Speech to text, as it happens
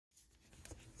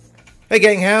Hey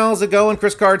gang, how's it going?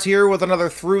 Chris Cards here with another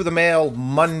Through the Mail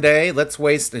Monday. Let's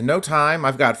waste no time.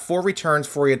 I've got 4 returns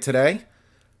for you today.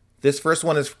 This first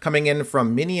one is coming in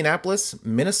from Minneapolis,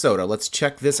 Minnesota. Let's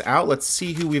check this out. Let's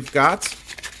see who we've got.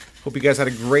 Hope you guys had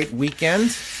a great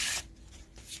weekend.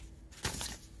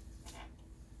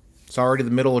 It's already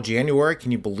the middle of January.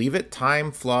 Can you believe it?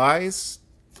 Time flies.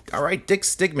 All right, Dick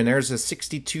Stigman. There's a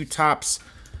 62 Topps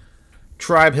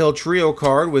Tribe Hill Trio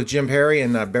card with Jim Perry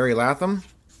and Barry Latham.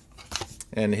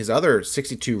 And his other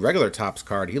 62 regular Topps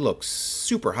card, he looks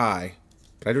super high.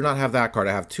 But I do not have that card.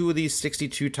 I have 2 of these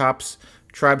 62 Topps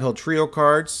Tribe Hill Trio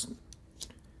cards.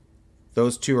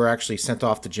 Those 2 are actually sent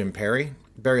off to Jim Perry.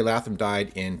 Barry Latham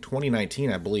died in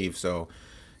 2019, I believe, so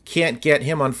can't get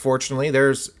him, unfortunately.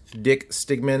 There's Dick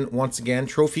Stigman once again.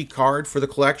 Trophy card for the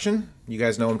collection. You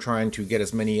guys know I'm trying to get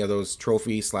as many of those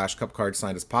trophy/cup cards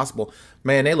signed as possible.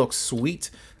 Man, they look sweet.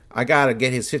 I gotta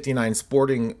get his 59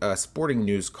 Sporting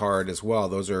News card as well.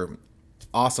 Those are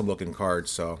awesome looking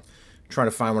cards, so I'm trying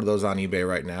to find one of those on eBay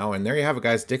right now. And there you have it,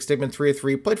 guys. Dick Stigman, 3 of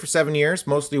 3. Played for 7 years,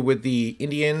 mostly with the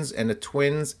Indians and the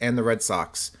Twins and the Red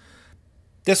Sox.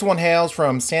 This one hails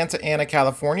from Santa Ana,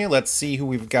 California. Let's see who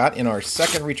we've got in our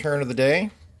second return of the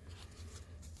day.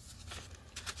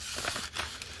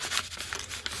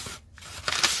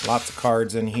 Lots of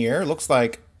cards in here. Looks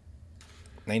like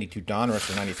 92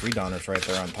 Donruss or 93 Donruss right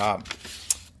there on top.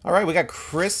 All right, we got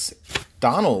Chris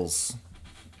Donnells.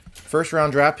 First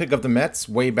round draft pick of the Mets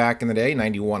way back in the day,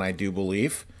 91 I do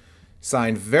believe.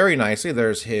 Signed very nicely.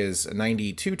 There's his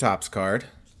 92 Topps card.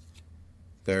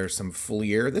 There's some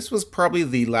Fleer. This was probably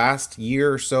the last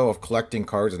year or so of collecting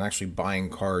cards and actually buying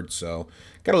cards. So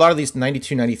got a lot of these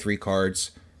 92, 93 cards.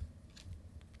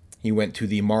 He went to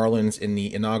the Marlins in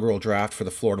the inaugural draft for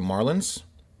the Florida Marlins.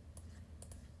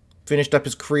 Finished up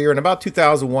his career in about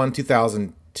 2001,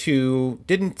 2002.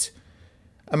 Didn't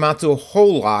amount to a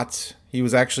whole lot. He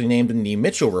was actually named in the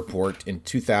Mitchell Report in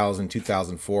 2000,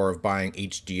 2004 of buying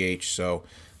HGH. So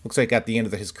looks like at the end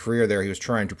of his career there, he was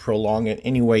trying to prolong it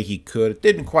any way he could. It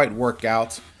didn't quite work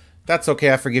out. That's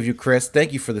okay. I forgive you, Chris.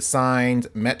 Thank you for the signed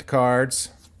Met cards.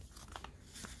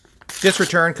 This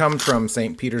return comes from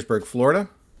St. Petersburg, Florida.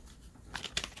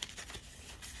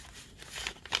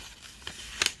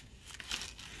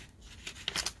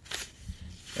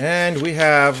 And we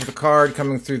have the card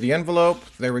coming through the envelope.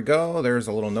 There we go. There's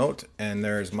a little note. And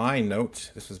there's my note.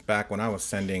 This was back when I was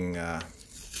sending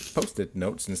Post-it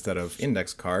notes instead of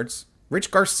index cards.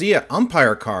 Rich Garcia,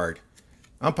 umpire card.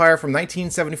 Umpire from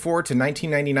 1974 to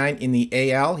 1999 in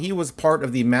the AL. He was part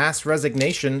of the mass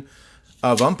resignation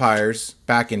of umpires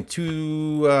back in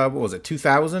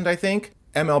 2000, I think.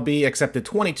 MLB accepted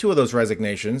 22 of those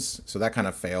resignations, so that kind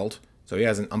of failed. So he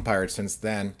hasn't umpired since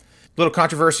then. Little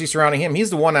controversy surrounding him.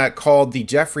 He's the one that called the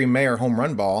Jeffrey Mayer home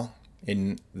run ball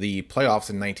in the playoffs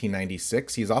in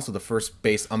 1996. He's also the first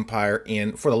base umpire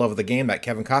in For the Love of the Game, that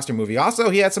Kevin Costner movie. Also,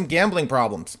 he had some gambling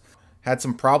problems. Had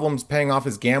some problems paying off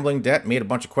his gambling debt. Made a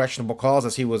bunch of questionable calls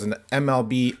as he was an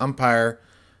MLB umpire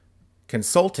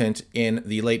consultant in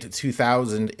the late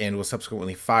 2000s and was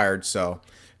subsequently fired. So,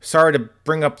 sorry to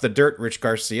bring up the dirt, Rich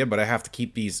Garcia, but I have to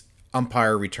keep these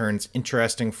umpire returns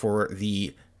interesting for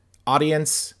the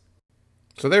audience.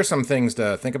 So there's some things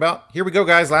to think about. Here we go,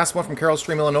 guys. Last one from Carroll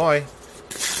Stream, Illinois.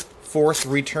 4th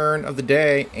return of the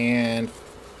day, and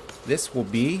this will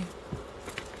be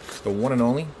the one and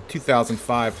only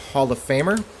 2005 Hall of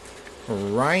Famer,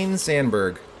 Ryne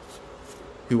Sandberg,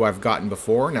 who I've gotten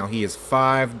before. Now he is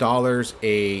 $5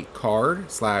 a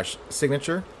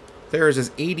card/signature. There's his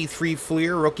 83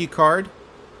 Fleer rookie card,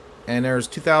 and there's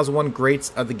 2001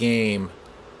 Greats of the Game.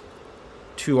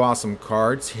 2 awesome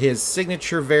cards. His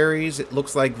signature varies. It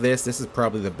looks like this. This is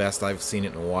probably the best I've seen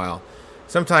it in a while.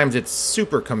 Sometimes it's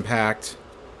super compact.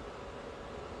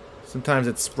 Sometimes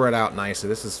it's spread out nicely.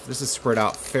 This is spread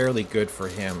out fairly good for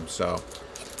him. So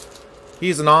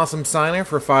he's an awesome signer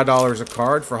for $5 a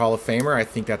card for Hall of Famer. I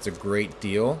think that's a great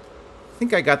deal. I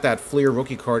think I got that Fleer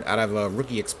rookie card out of a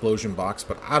Rookie Explosion box,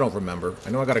 but I don't remember.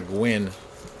 I know I got a Gwynn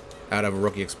out of a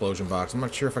Rookie Explosion box. I'm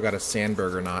not sure if I got a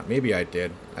Sandberg or not. Maybe I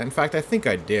did. In fact, I think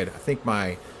I did. I think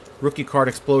my Rookie Card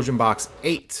Explosion box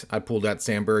 8, I pulled that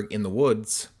Sandberg in the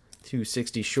woods.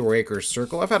 260 Shore Acres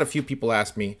Circle. I've had a few people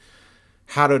ask me,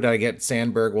 how did I get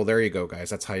Sandberg? Well, there you go, guys.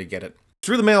 That's how you get it.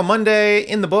 Through the Mail Monday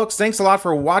in the books. Thanks a lot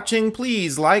for watching.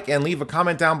 Please like and leave a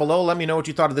comment down below. Let me know what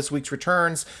you thought of this week's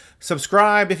returns.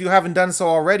 Subscribe if you haven't done so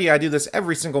already. I do this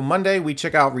every single Monday. We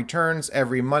check out returns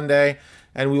every Monday,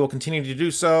 and we will continue to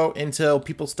do so until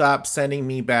people stop sending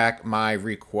me back my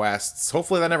requests.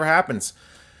 Hopefully that never happens.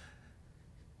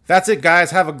 That's it,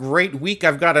 guys. Have a great week.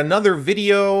 I've got another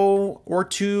video or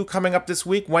two coming up this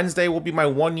week. Wednesday will be my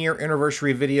 1-year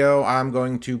anniversary video. I'm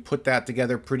going to put that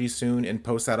together pretty soon and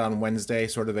post that on Wednesday,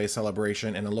 sort of a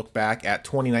celebration and a look back at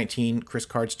 2019 Chris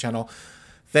Card's channel.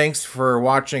 Thanks for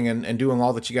watching and doing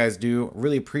all that you guys do.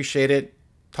 Really appreciate it.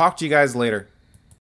 Talk to you guys later.